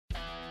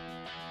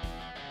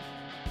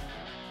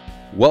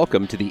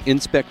Welcome to the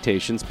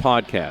Inspectations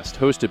Podcast,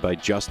 hosted by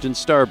Justin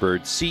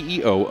Starbird,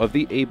 CEO of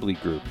the Aebli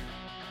Group.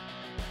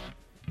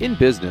 In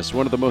business,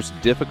 one of the most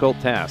difficult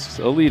tasks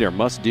a leader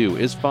must do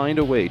is find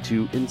a way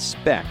to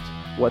inspect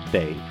what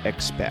they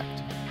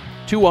expect.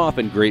 Too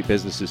often, great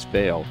businesses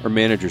fail or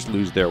managers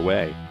lose their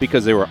way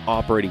because they were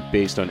operating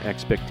based on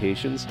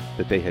expectations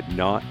that they had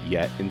not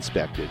yet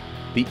inspected.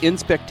 The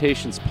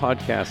Inspectations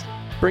Podcast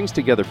brings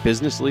together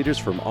business leaders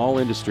from all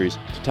industries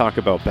to talk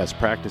about best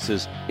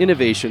practices,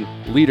 innovation,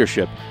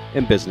 leadership,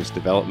 and business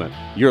development.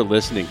 You're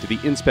listening to the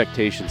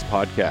Inspectations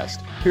Podcast.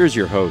 Here's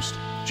your host,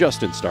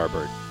 Justin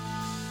Starbird.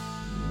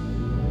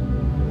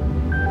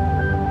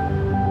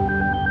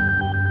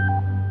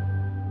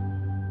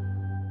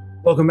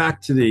 Welcome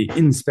back to the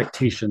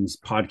Inspectations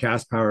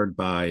Podcast powered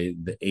by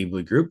the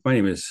Aebli Group. My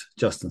name is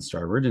Justin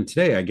Starbird, and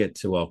today I get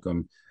to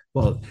welcome,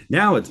 well,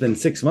 now it's been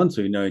 6 months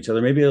we've known each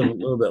other, maybe a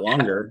little bit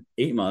longer,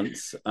 8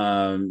 months,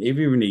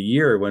 maybe even a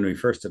year when we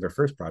first did our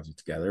first project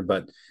together.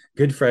 But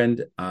good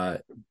friend,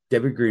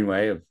 Aebli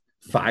Greenway of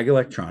FEIG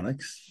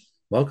Electronics.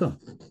 Welcome.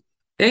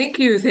 Thank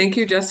you. Thank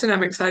you, Justin.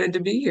 I'm excited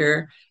to be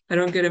here. I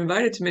don't get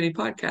invited to many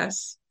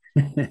podcasts.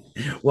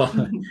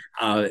 Well,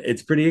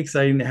 it's pretty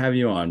exciting to have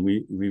you on.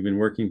 We've been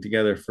working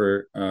together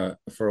for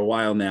a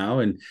while now,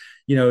 and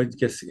it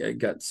just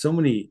got so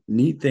many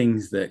neat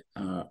things that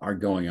are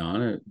going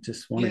on. I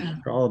just want to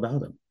hear all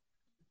about them.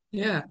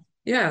 Yeah,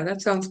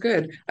 that sounds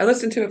good. I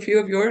listened to a few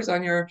of yours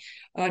on your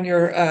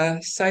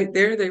site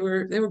there. They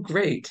were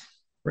great.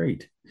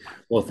 Great.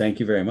 Well, thank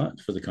you very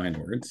much for the kind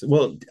words.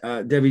 Well,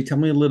 Debbie, tell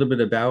me a little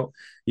bit about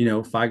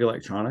FEIG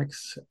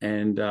Electronics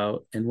and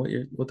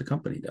what the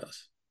company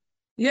does.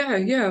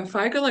 Yeah.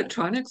 FEIG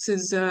Electronics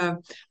is, I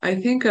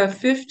think, a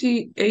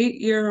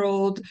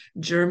 58-year-old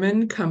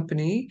German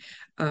company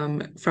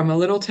from a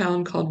little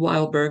town called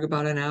Weilburg,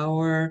 about an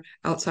hour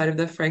outside of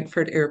the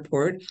Frankfurt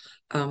airport.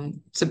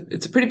 It's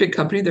a pretty big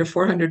company. There are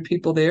 400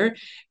 people there.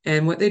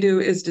 And what they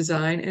do is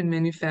design and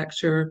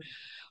manufacture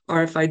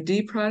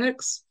RFID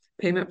products,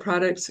 payment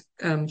products.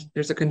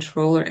 There's a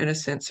controller and a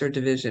sensor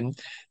division.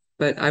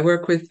 But I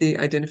work with the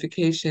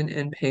identification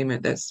and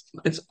payment. It's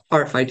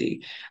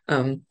RFID.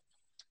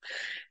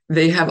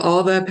 They have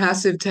all the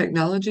passive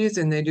technologies,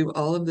 and they do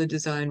all of the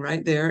design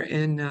right there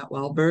in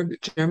Weilburg,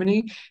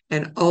 Germany,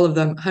 and all of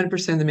them,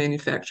 100% of the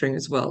manufacturing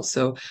as well.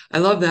 So I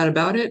love that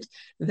about it,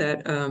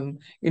 that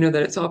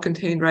that it's all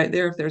contained right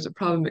there. If there's a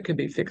problem, it can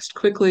be fixed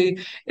quickly.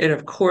 It,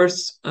 of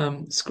course,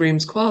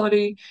 screams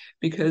quality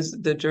because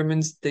the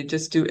Germans, they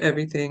just do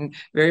everything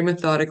very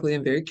methodically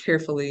and very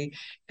carefully,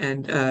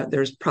 and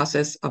there's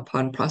process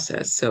upon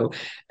process. So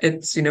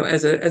it's,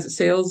 as a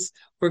sales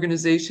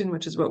organization,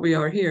 which is what we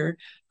are here,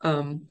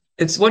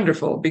 it's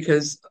wonderful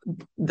because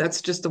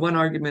that's just the one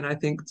argument I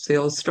think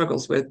sales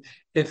struggles with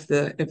if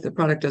the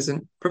product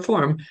doesn't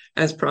perform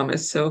as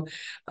promised. So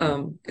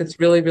it's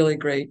really, really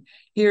great.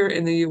 Here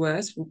in the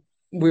US,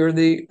 we're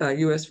the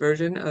US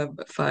version of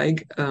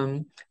FEIG.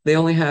 They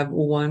only have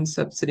one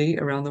subsidy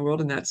around the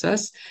world, and that's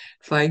us,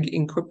 FEIG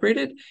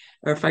Incorporated,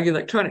 or FEIG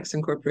Electronics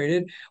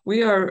Incorporated.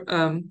 We are,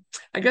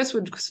 I guess,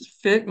 would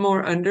fit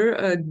more under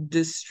a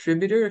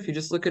distributor if you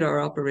just look at our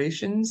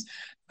operations.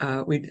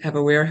 We have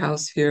a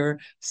warehouse here,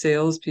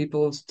 sales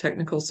people,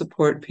 technical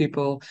support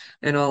people,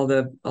 and all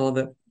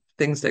the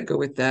things that go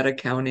with that,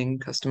 accounting,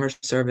 customer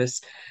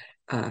service,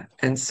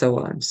 and so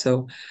on.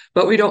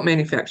 But we don't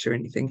manufacture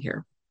anything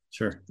here.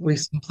 Sure. We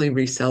simply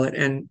resell it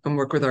and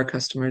work with our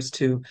customers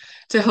to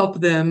help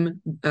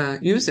them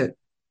use it.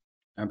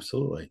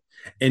 Absolutely.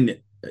 And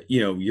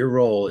your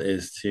role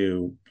is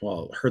to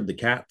herd the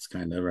cats,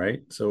 kind of,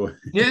 right? So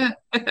yeah.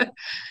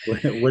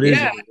 what is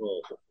your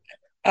role?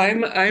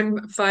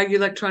 I'm FEIG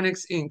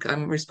Electronics Inc.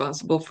 I'm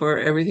responsible for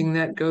everything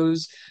that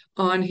goes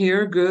on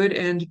here, good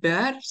and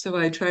bad. So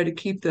I try to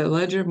keep the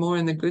ledger more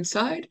on the good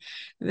side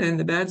than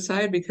the bad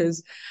side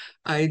because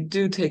I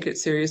do take it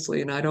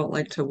seriously and I don't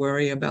like to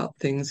worry about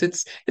things.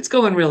 It's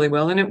going really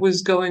well, and it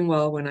was going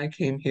well when I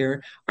came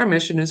here. Our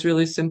mission is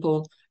really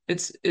simple.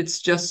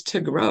 It's just to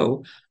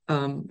grow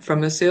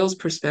from a sales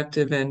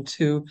perspective, and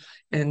to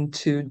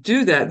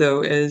do that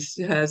though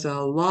has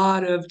a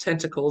lot of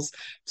tentacles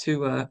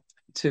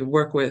to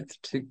work with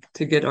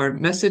to get our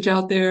message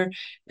out there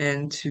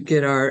and to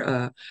get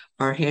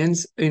our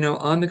hands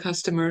on the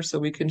customer so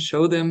we can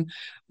show them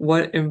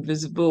what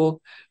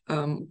invisible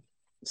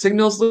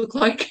signals look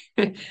like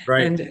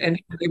Right. and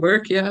how they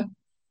work. Yeah.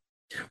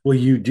 Well,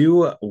 you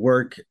do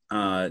work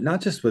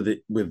not just with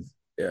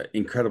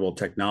incredible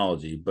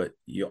technology, but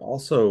you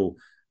also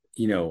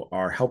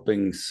are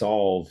helping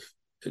solve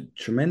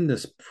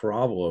tremendous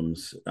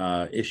problems,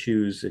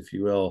 issues, if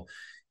you will,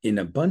 in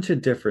a bunch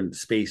of different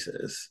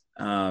spaces.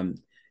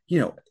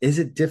 Is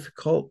it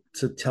difficult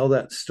to tell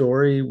that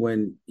story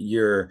when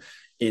you're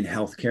in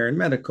healthcare and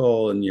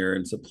medical, and you're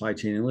in supply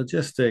chain and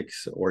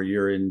logistics, or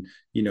you're in,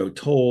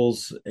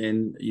 tolls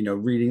and,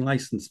 reading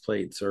license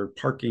plates or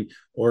parking,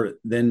 or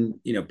then,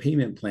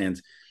 payment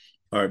plans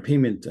or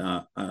payment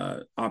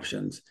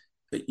options?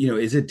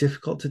 Is it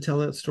difficult to tell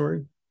that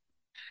story?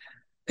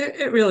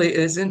 It really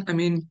isn't. I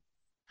mean,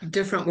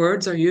 different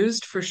words are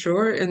used for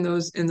sure in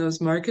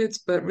those markets,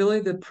 but really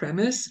the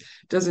premise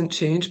doesn't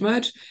change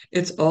much.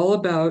 It's all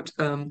about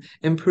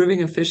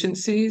improving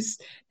efficiencies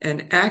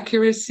and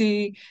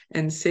accuracy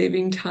and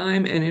saving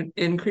time and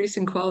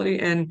increasing quality,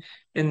 and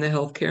in the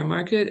healthcare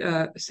market,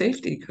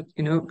 safety,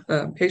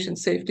 patient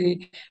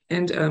safety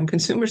and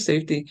consumer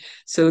safety.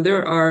 So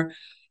there are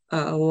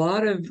a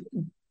lot of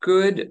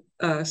good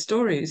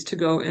stories to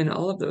go in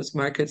all of those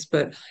markets,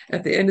 but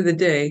at the end of the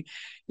day,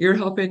 we're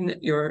helping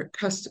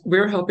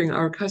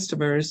our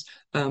customers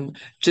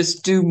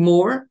just do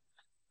more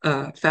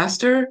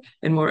faster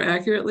and more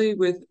accurately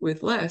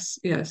with less.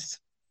 Yes.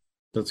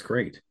 That's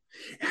great.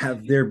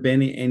 Have there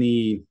been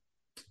any,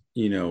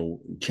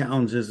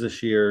 challenges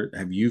this year?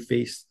 Have you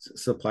faced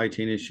supply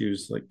chain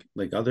issues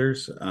like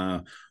others,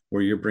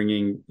 where you're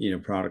bringing,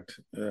 product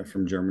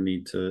from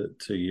Germany to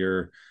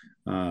your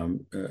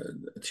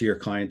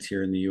clients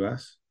here in the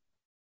U.S.?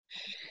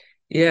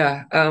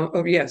 Yeah.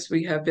 Oh, yes,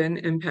 we have been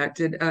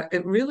impacted.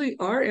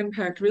 Our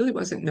impact really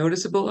wasn't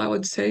noticeable, I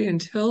would say,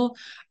 until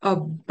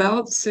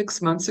about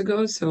 6 months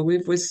ago. So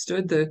we've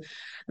withstood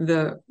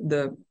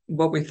the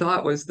what we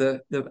thought was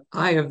the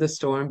eye of the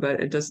storm,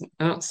 but I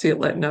don't see it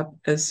letting up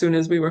as soon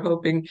as we were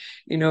hoping,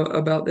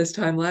 about this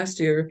time last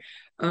year.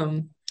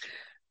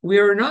 We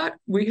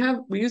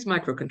use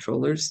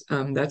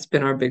microcontrollers. That's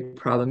been our big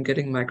problem,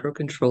 getting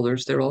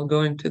microcontrollers. They're all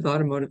going to the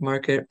automotive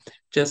market,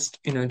 just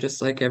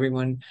like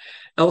everyone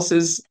else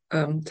is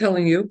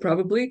telling you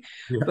probably.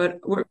 Yeah. But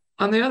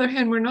on the other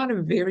hand, we're not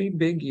a very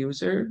big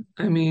user.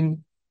 I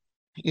mean,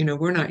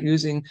 we're not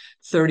using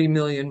 30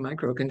 million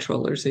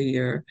microcontrollers a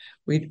year.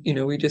 We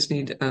just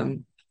need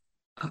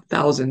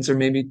thousands or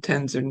maybe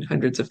tens and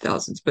hundreds of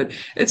thousands, but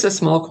it's a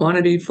small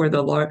quantity for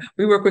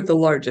we work with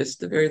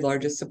the very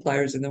largest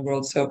suppliers in the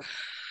world. So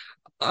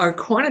our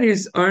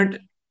quantities aren't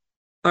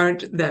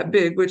that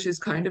big, which is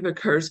kind of a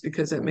curse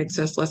because that makes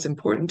us less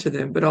important to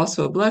them, but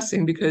also a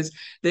blessing because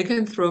they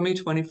can throw me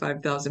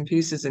 25,000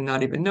 pieces and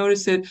not even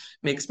notice it.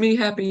 Makes me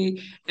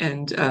happy.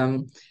 And,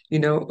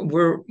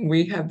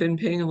 we have been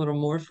paying a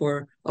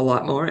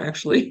lot more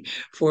actually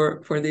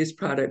for these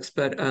products,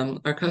 but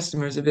our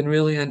customers have been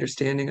really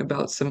understanding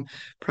about some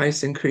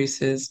price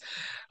increases.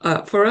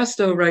 For us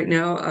though, right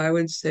now, I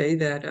would say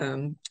that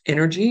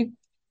energy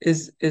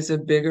is a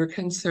bigger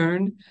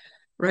concern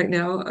right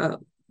now.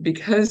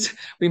 Because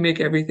we make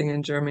everything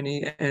in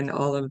Germany and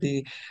all of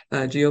the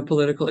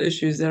geopolitical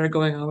issues that are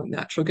going on with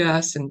natural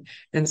gas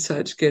and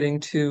such, getting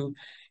to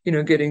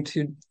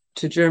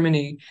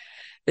Germany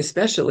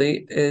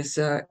especially is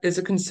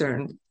a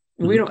concern.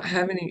 Mm-hmm. We don't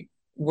have any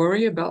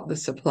worry about the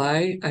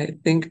supply. I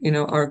think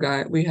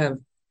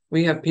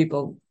we have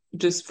people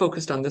just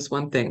focused on this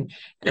one thing.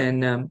 Yeah.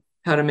 And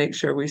how to make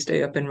sure we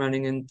stay up and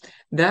running, and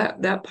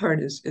that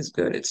part is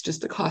good. It's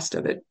just the cost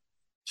of it.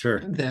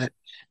 Sure.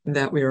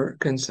 That we are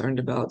concerned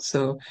about.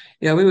 So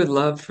yeah, we would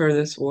love for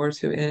this war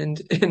to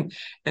end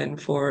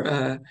and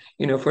for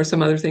for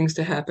some other things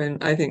to happen.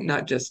 I think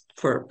not just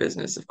for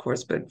business, of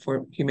course, but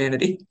for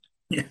humanity.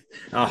 Yeah.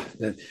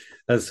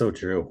 That's so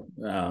true.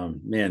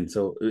 Man,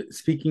 so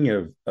speaking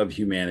of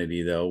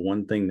humanity though,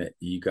 one thing that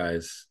you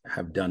guys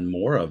have done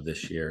more of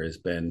this year has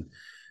been,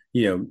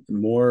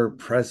 more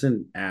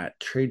present at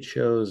trade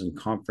shows and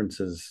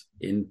conferences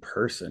in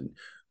person.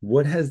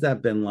 What has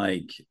that been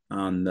like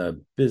on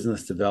the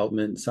business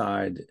development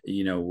side,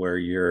 where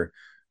you're,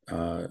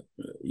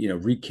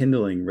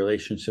 rekindling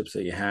relationships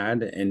that you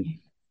had? And,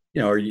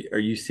 are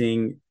you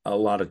seeing a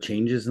lot of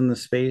changes in the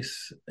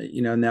space,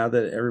 now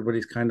that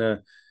everybody's kind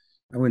of,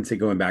 I wouldn't say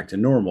going back to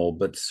normal,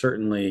 but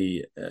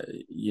certainly,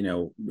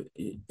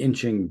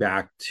 inching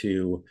back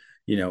to,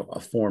 a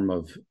form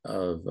of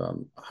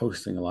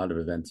hosting a lot of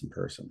events in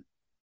person?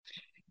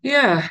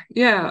 Yeah.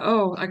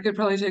 Oh, I could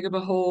probably take up a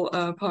whole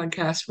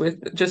podcast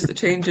with just the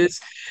changes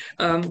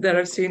that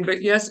I've seen.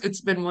 But yes,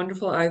 it's been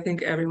wonderful. I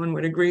think everyone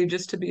would agree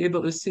just to be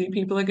able to see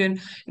people again.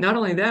 Not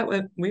only that,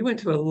 we went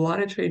to a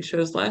lot of trade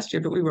shows last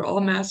year, but we were all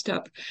masked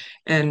up.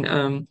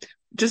 And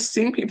just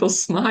seeing people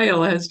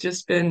smile has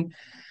just been,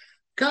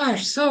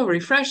 gosh, so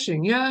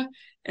refreshing. Yeah.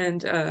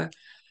 And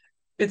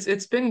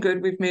it's been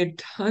good. We've made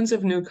tons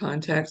of new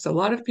contacts. A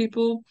lot of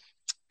people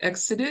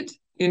exited,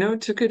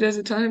 took it as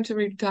a time to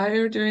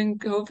retire during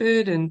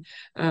COVID, and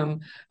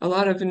a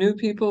lot of new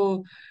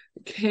people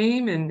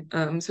came,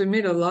 and so we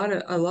made a lot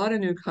of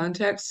new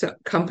contacts. So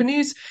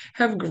companies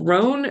have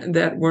grown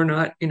that were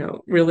not,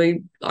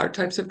 really our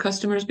types of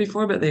customers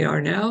before, but they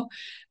are now.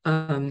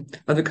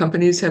 Other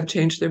companies have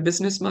changed their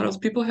business models.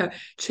 People have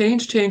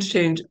changed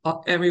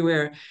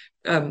everywhere.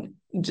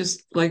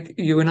 Just like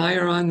you and I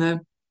are on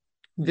the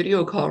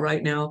video call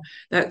right now.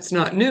 That's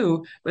not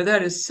new, but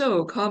that is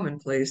so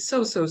commonplace,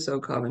 so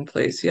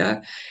commonplace.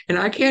 Yeah. And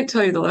I can't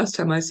tell you the last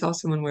time I saw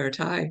someone wear a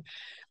tie.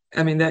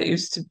 I mean, that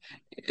used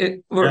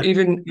to, or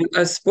even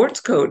a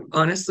sports coat.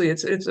 Honestly,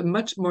 it's a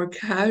much more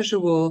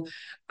casual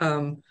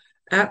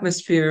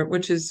atmosphere,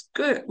 which is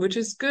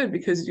good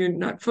because you're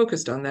not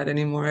focused on that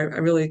anymore.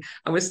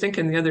 I was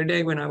thinking the other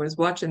day when I was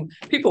watching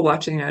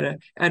at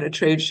a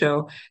trade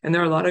show, and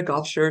there are a lot of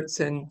golf shirts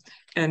and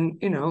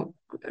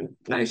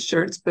nice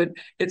shirts, but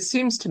it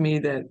seems to me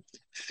that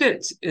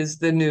fit is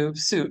the new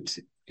suit.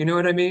 You know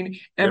what I mean?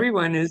 Yep.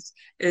 Everyone is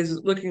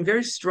looking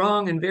very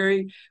strong and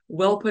very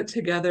well put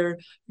together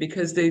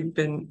because they've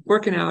been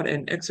working out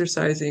and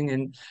exercising,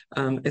 and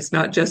it's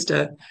not just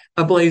a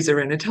blazer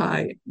and a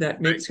tie that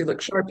makes you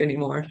look sharp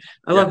anymore.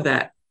 I Yeah. love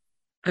that.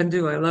 I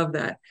do. I love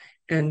that.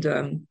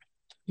 And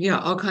yeah,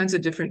 all kinds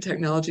of different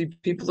technology.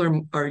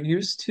 People are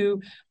used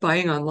to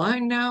buying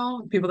online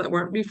now, people that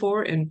weren't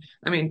before. And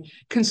I mean,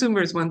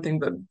 consumer is one thing,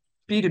 but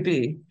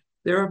B2B,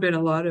 there have been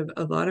a lot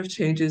of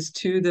changes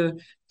to the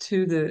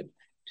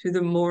to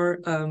the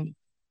more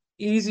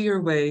easier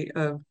way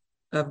of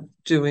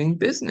doing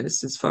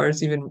business as far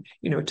as even,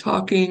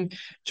 talking,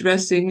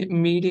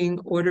 dressing, meeting,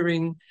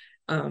 ordering,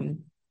 um,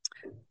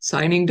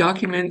 signing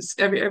documents.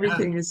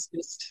 Everything is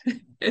just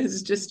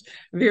is just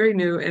very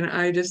new, and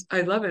I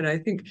love it. I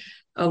think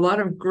a lot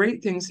of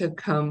great things have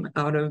come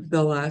out of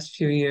the last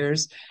few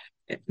years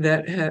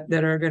that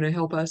are going to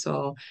help us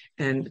all,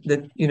 and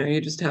that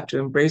you just have to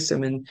embrace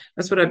them, and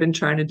that's what I've been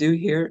trying to do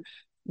here.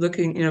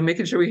 Looking,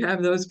 making sure we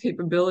have those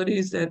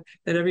capabilities that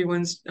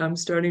everyone's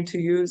starting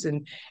to use,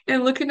 and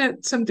looking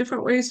at some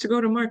different ways to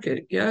go to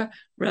market, yeah,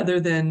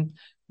 rather than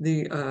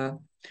the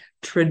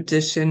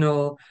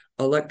traditional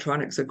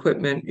electronics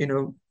equipment,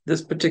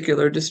 this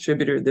particular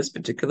distributor, this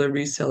particular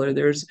reseller.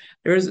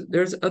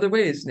 There's other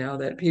ways now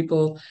that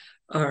people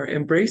are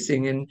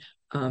embracing, and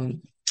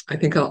I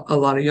think a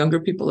lot of younger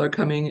people are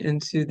coming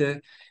into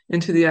the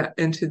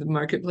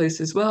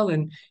marketplace as well.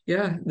 And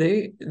yeah,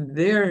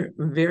 they're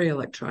very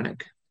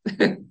electronic.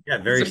 Yeah,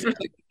 very.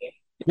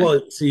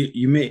 Well, so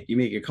you make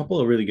a couple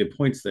of really good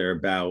points there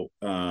about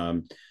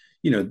the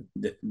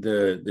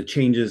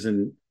changes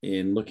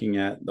in looking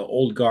at the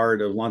old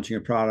guard of launching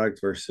a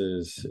product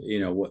versus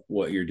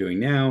what you're doing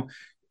now,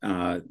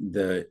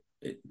 the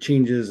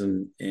changes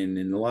and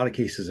in a lot of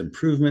cases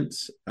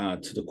improvements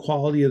to the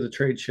quality of the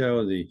trade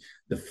show, the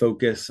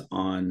focus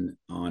on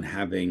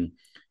having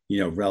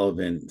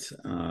relevant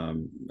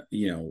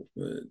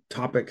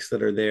topics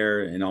that are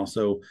there, and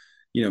also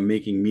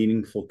making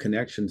meaningful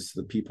connections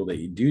to the people that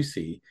you do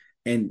see.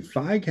 And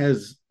FEIG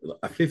has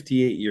a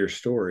 58-year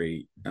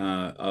story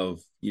of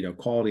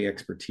quality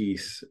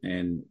expertise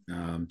and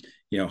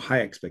high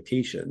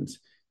expectations.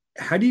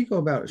 How do you go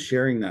about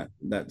sharing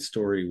that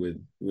story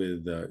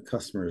with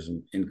customers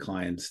and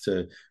clients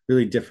to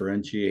really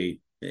differentiate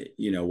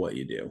what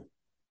you do?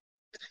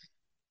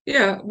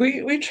 Yeah,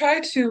 we try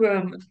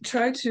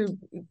to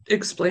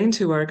explain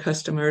to our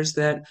customers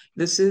that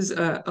this is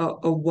a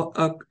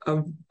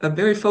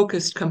very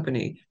focused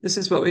company. This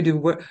is what we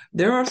do.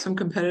 There are some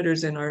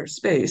competitors in our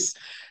space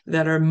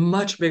that are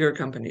much bigger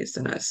companies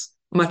than us,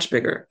 much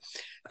bigger,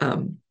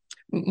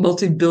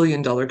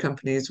 multi-billion-dollar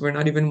companies. We're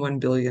not even $1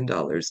 billion,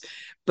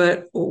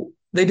 but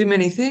they do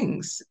many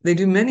things. They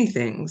do many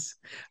things,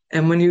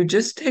 and when you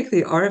just take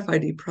the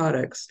RFID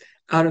products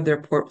out of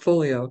their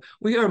portfolio,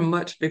 we are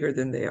much bigger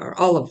than they are,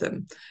 all of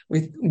them.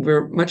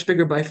 We're much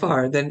bigger by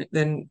far than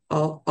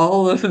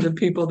all of the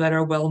people that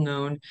are well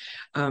known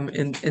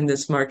in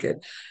this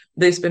market.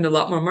 They spend a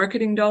lot more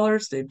marketing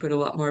dollars. They put a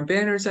lot more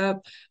banners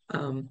up,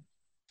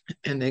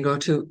 and they go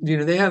to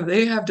they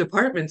have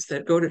departments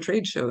that go to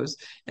trade shows,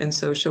 and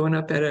so showing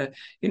up at an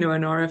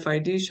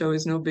RFID show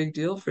is no big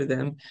deal for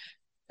them.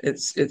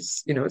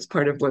 It's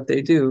part of what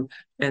they do,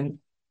 and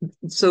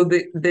so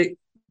they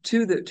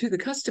to the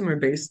customer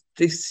base,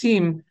 they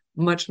seem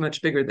much,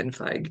 much bigger than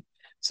FEIG.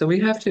 So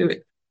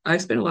I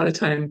spend a lot of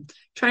time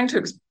trying to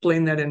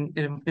explain that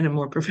in a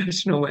more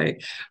professional way,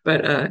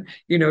 but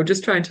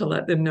just trying to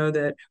let them know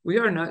that we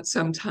are not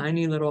some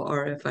tiny little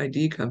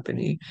RFID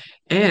company,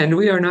 and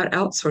we are not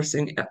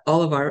outsourcing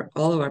all of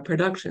our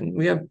production.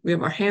 We have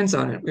our hands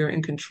on it. We are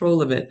in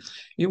control of it.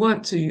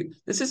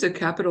 This is a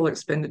capital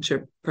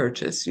expenditure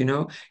purchase.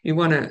 You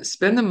want to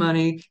spend the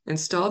money,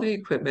 install the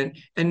equipment,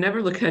 and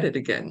never look at it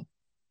again.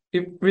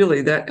 Your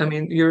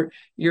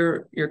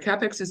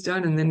capex is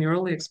done, and then your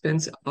only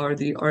expense are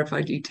the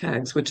RFID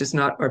tags, which is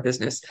not our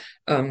business.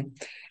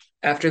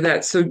 After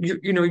that, so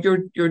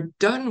you're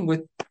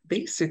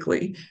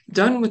basically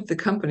done with the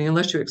company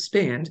unless you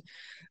expand.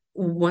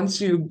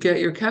 Once you get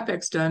your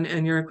capex done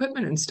and your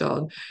equipment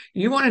installed,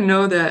 you want to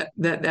know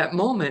that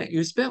moment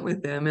you spent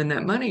with them and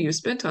that money you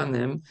spent on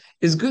them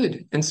is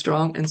good and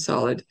strong and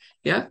solid.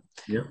 Yeah.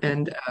 Yeah.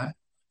 And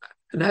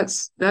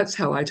that's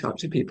how I talk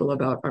to people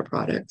about our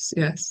products.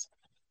 Yes.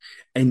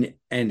 And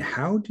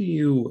how do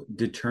you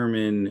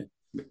determine,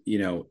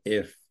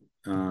 if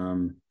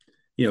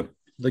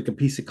like a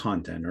piece of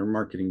content or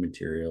marketing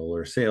material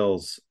or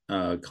sales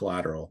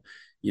collateral,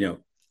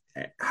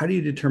 how do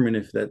you determine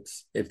if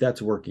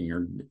that's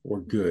working or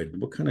good?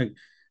 What kind of,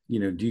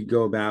 do you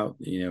go about,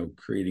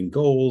 creating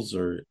goals,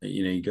 or,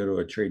 you go to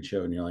a trade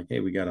show and you're like, hey,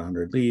 we got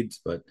 100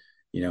 leads, but,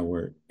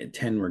 we're at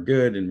 10, we're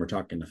good, and we're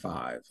talking to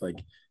 5. Like,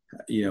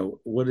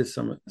 what is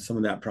some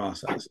of that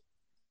process?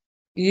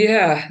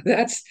 Yeah,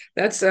 that's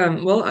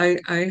well,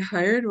 I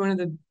hired one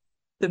of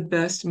the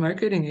best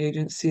marketing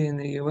agency in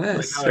the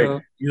US, so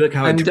You look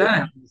how I'm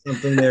done.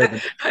 something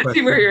there. I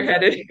see where you're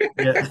headed.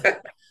 Yeah.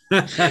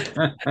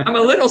 I'm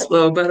a little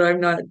slow, but I'm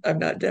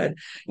not dead.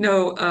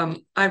 No,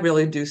 I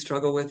really do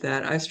struggle with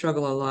that. I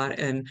struggle a lot.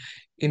 And,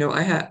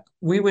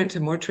 we went to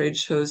more trade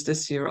shows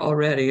this year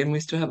already, and we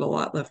still have a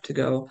lot left to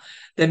go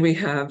than we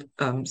have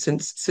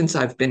since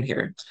I've been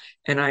here.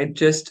 And I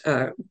just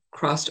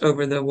crossed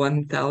over the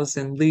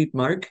 1,000 lead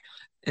mark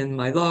in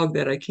my log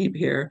that I keep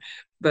here.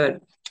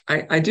 But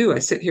I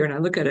sit here and I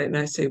look at it and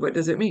I say, what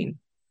does it mean?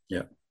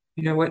 Yeah.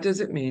 What does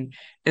it mean?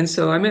 And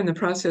so I'm in the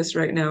process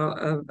right now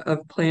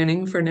of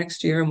planning for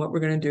next year and what we're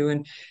going to do,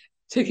 and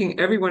taking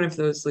every one of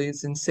those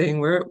leads and saying,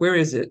 where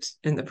is it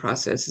in the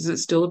process? Is it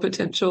still a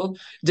potential?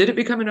 Did it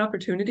become an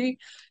opportunity?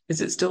 Is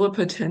it still a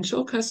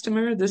potential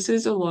customer? This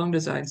is a long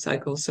design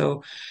cycle.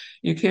 So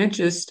you can't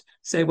just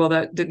say, well,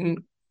 that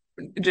didn't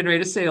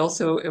generate a sale,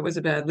 so it was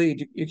a bad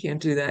lead. You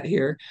can't do that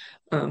here.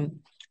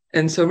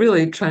 And so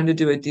really trying to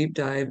do a deep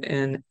dive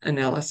and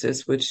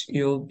analysis, which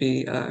you'll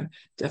be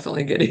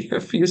definitely getting a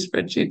few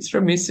spreadsheets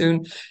from me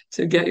soon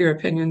to get your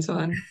opinions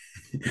on.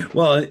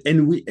 Well,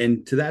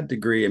 and to that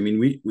degree, I mean,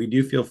 we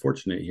do feel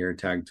fortunate here at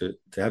TAG to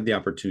have the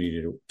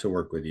opportunity to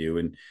work with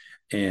you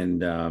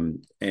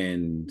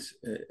and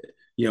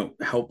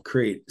help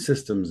create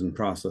systems and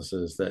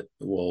processes that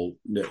will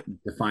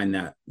define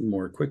that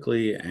more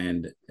quickly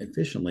and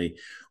efficiently.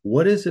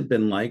 What has it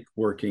been like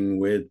working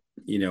with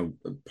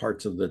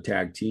parts of the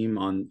TAG team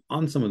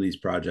on some of these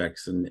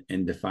projects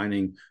and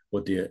defining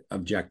what the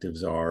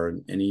objectives are,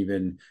 and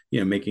even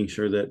making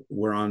sure that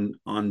we're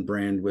on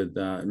brand with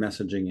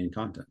messaging and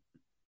content?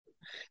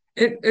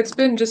 It's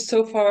been just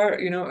so far,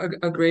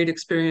 a great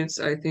experience.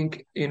 I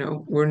think,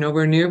 we're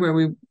nowhere near where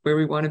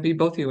we want to be,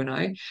 both you and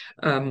I.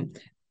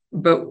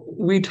 But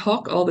we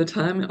talk all the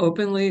time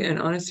openly and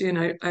honestly,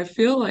 and I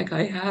feel like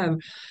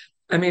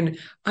I mean,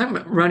 I'm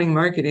running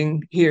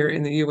marketing here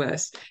in the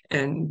US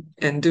and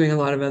doing a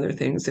lot of other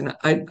things. And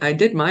I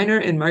did minor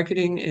in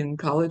marketing in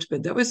college,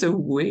 but that was a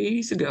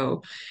ways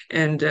ago.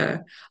 And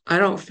I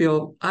don't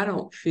feel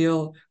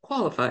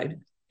qualified,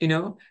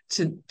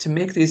 to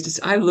make these.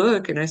 I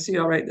look and I see,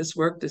 all right, this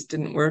worked, this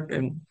didn't work,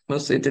 and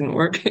mostly it didn't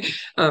work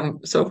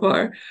so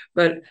far.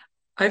 But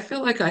I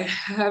feel like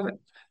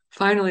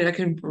finally I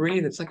can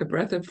breathe. It's like a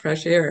breath of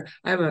fresh air.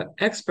 I have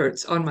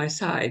experts on my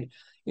side,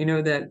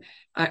 that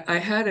I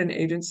had an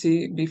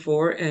agency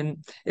before,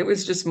 and it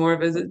was just more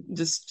of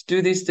just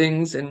do these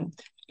things and,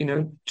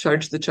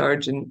 charge the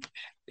charge, and,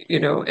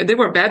 and they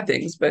weren't bad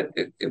things, but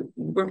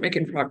weren't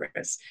making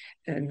progress.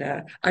 And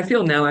I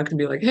feel now I can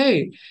be like,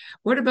 hey,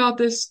 what about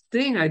this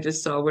thing I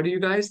just saw? What do you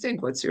guys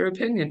think? What's your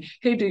opinion?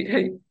 Hey,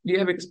 do you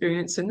have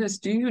experience in this?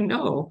 Do you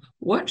know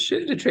what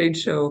should a trade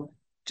show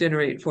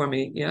generate for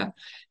me? Yeah.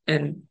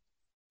 And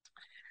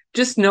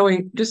just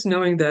knowing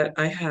that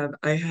I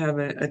have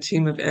a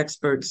team of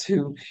experts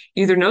who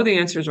either know the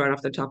answers right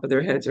off the top of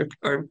their heads,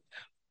 or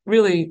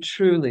really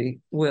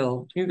truly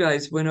will. You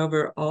guys went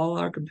over all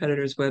our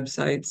competitors'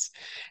 websites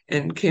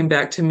and came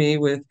back to me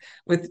with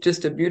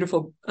just a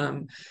beautiful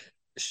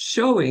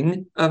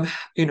showing of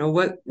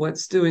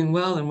what's doing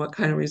well and what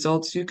kind of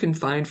results you can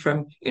find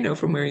from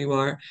where you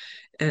are.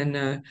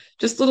 And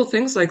just little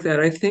things like that.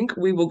 I think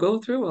we will go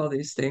through all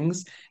these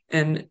things,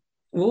 and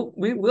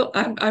we will.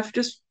 I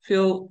just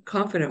feel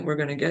confident we're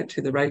going to get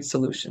to the right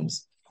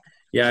solutions.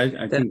 Yeah,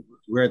 I think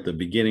we're at the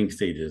beginning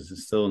stages.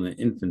 It's still in the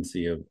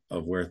infancy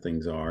of where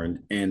things are,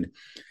 and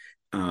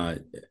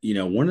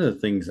one of the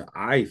things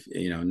I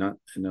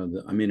know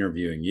that I'm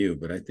interviewing you,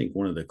 but I think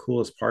one of the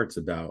coolest parts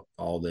about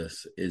all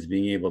this is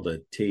being able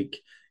to take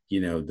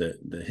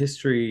the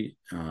history,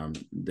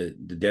 the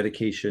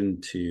dedication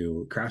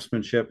to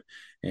craftsmanship,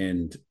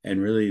 and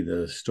really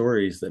the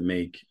stories that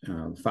make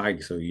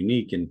FEIG so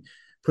unique, and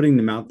putting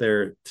them out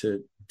there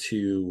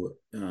to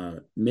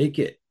make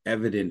it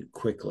evident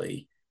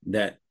quickly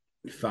that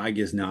FEIG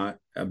is not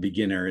a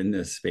beginner in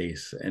this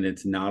space, and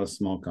it's not a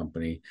small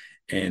company,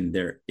 and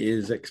there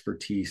is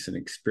expertise and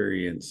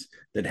experience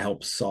that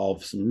helps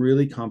solve some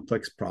really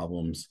complex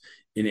problems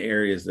in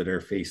areas that are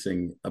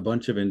facing a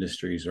bunch of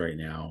industries right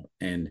now.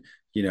 And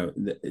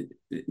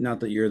not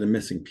that you're the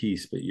missing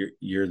piece, but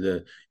you're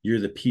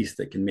the piece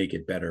that can make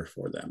it better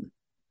for them.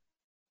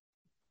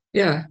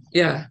 Yeah,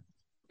 yeah.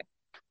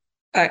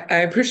 I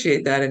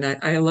appreciate that, and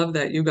I love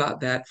that you got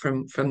that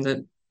from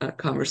the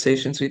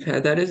conversations we've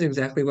had. That is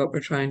exactly what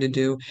we're trying to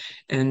do,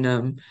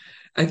 and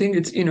I think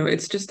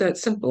it's just that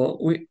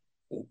simple.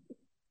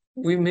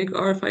 We make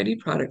RFID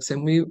products,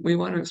 and we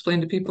want to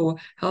explain to people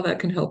how that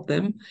can help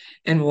them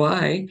and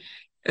why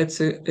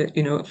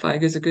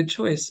FEIG is a good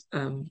choice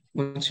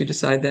once you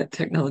decide that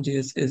technology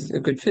is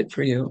a good fit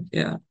for you.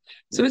 Yeah,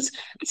 so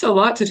it's a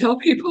lot to tell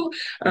people.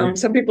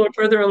 Some people are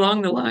further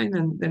along the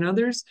line than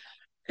others.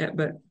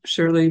 But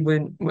surely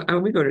when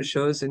we go to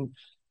shows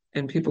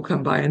and people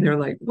come by and they're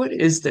like, what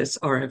is this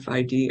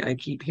RFID I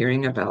keep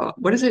hearing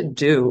about? What does it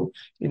do?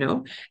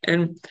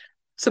 And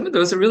some of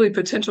those are really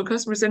potential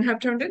customers and have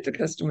turned into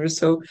customers.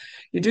 So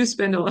you do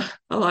spend a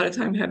lot of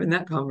time having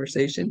that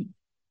conversation.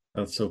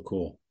 That's so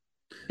cool.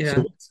 Yeah.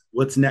 So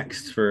what's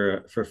next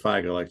for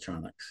FEIG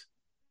Electronics?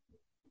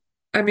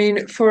 I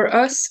mean, for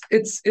us,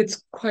 it's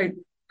quite,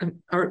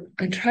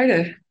 I try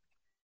to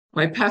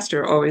my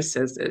pastor always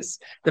says this: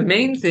 the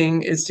main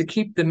thing is to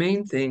keep the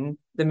main thing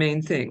the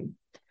main thing.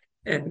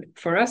 And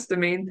for us, the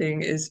main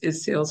thing is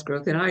sales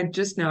growth. And I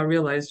just now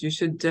realized you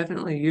should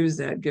definitely use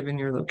that given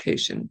your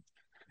location.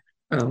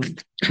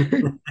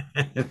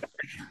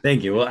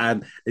 Thank you. We'll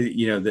add,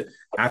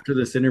 after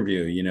this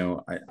interview,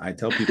 I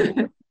tell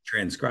people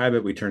transcribe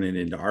it, we turn it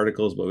into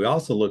articles, but we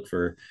also look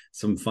for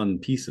some fun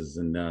pieces,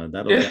 and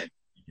that'll get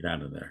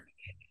out of there.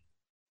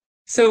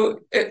 So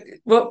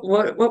what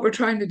we're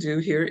trying to do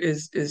here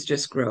is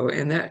just grow,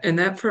 and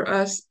that for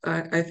us,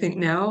 I think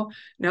now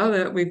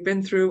that we've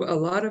been through a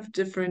lot of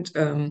different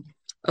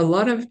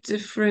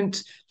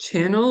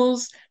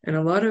channels and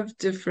a lot of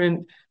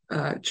different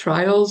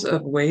trials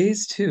of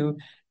ways to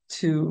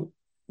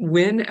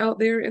win out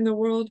there in the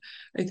world,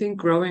 I think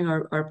growing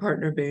our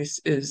partner base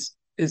is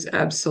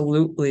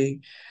absolutely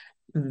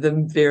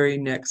the very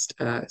next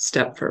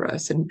step for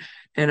us, and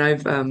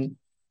I've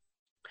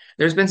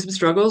there's been some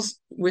struggles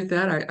with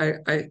that.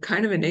 I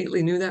kind of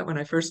innately knew that when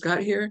I first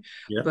got here,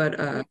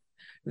 but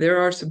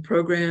there are some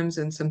programs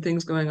and some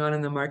things going on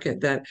in the market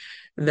that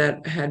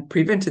had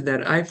prevented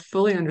that. I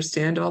fully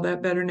understand all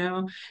that better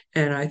now,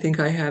 and I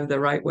think I have the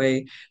right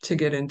way to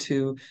get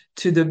into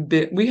the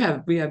bit. We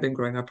have been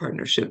growing our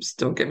partnerships.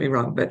 Don't get me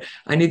wrong, but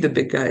I need the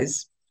big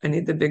guys. And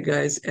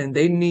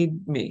they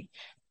need me,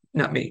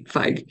 not me,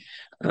 FEIG.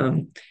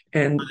 And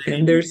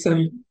there's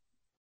some.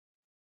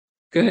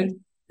 Go ahead.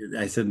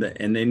 I said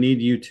that, and they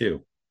need you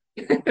too.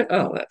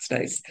 Oh, that's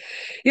nice.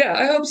 Yeah,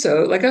 I hope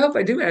so. Like, I hope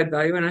I do add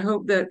value, and I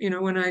hope that,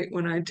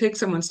 when I take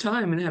someone's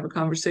time and have a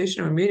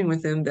conversation or a meeting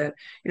with them, that,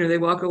 they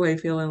walk away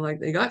feeling like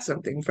they got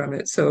something from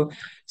it. So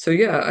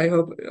yeah, I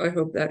hope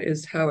that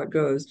is how it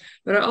goes.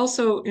 But I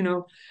also,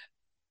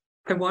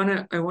 I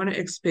want to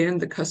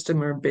expand the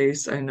customer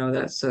base. I know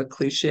that's a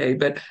cliche,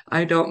 but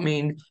I don't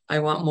mean I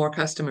want more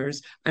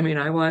customers. I mean,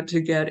 I want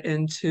to get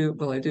into,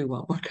 well, I do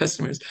want more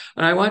customers,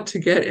 and I want to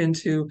get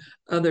into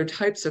other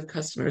types of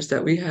customers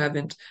that we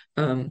haven't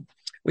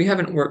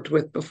worked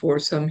with before.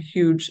 Some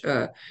huge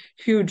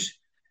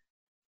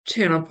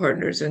channel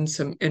partners and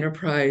some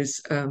enterprise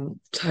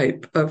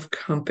type of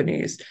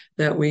companies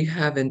that we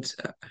haven't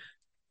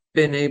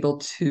been able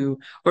to,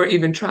 or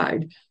even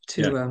tried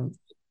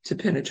to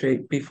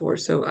penetrate before.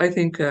 So I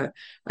think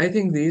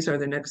these are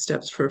the next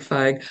steps for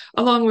FEIG,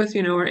 along with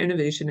our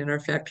innovation in our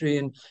factory,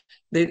 and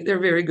they're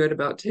very good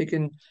about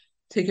taking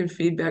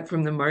feedback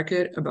from the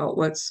market about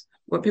what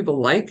people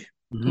like.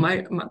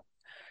 Mm-hmm.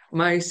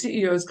 My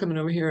CEO is coming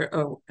over here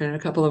in a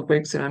couple of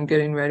weeks, and I'm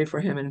getting ready for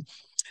him. And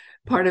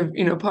part of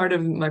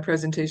my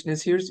presentation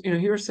is here's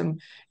some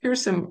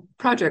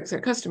projects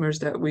at customers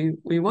that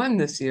we won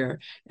this year,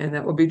 and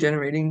that will be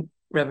generating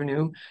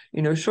revenue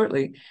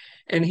shortly.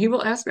 And I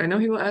know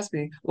he will ask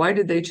me, why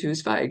did they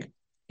choose FEIG?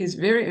 He's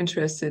very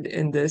interested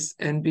in this,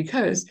 and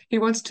because he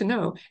wants to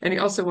know, and he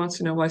also wants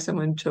to know why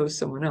someone chose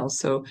someone else.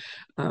 So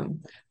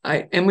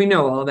we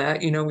know all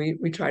that,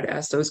 we try to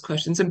ask those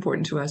questions,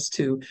 important to us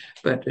too,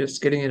 but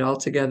just getting it all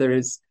together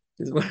is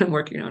what I'm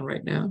working on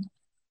right now.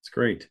 It's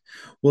great.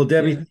 Well,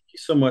 Debbie, thank you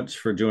so much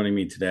for joining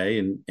me today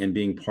and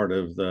being part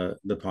of the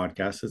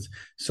podcast. It's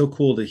so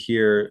cool to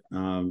hear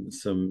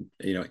some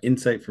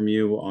insight from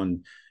you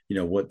on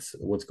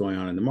what's going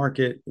on in the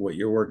market, what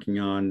you're working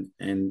on,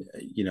 and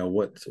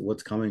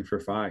what's coming for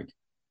FEIG.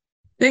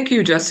 Thank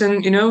you,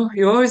 Justin.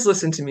 You always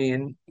listen to me,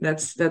 and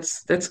that's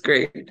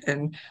great.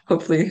 And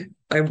hopefully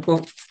I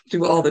won't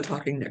do all the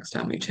talking next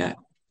time we chat.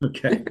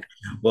 Okay.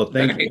 Well,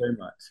 thank you very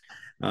much.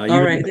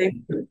 All right. Thank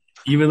you.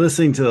 You've been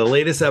listening to the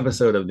latest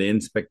episode of the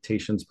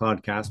Inspectations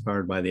Podcast,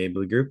 powered by the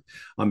Aebli Group.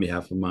 On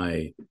behalf of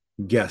my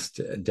guest,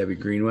 Debbie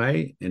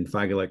Greenway and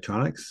FEIG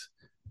Electronics,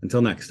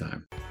 until next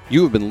time.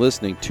 You have been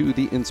listening to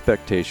the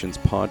Inspectations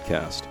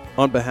Podcast.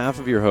 On behalf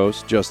of your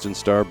host, Justin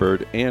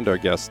Starbird, and our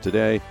guests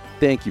today,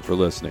 thank you for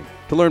listening.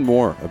 To learn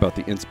more about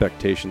the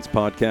Inspectations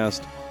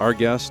Podcast, our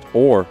guest,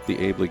 or the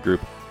Aebli Group,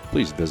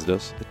 please visit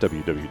us at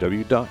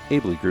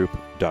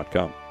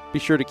www.aebligroup.com. Be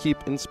sure to keep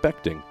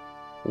inspecting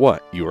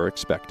what you are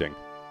expecting.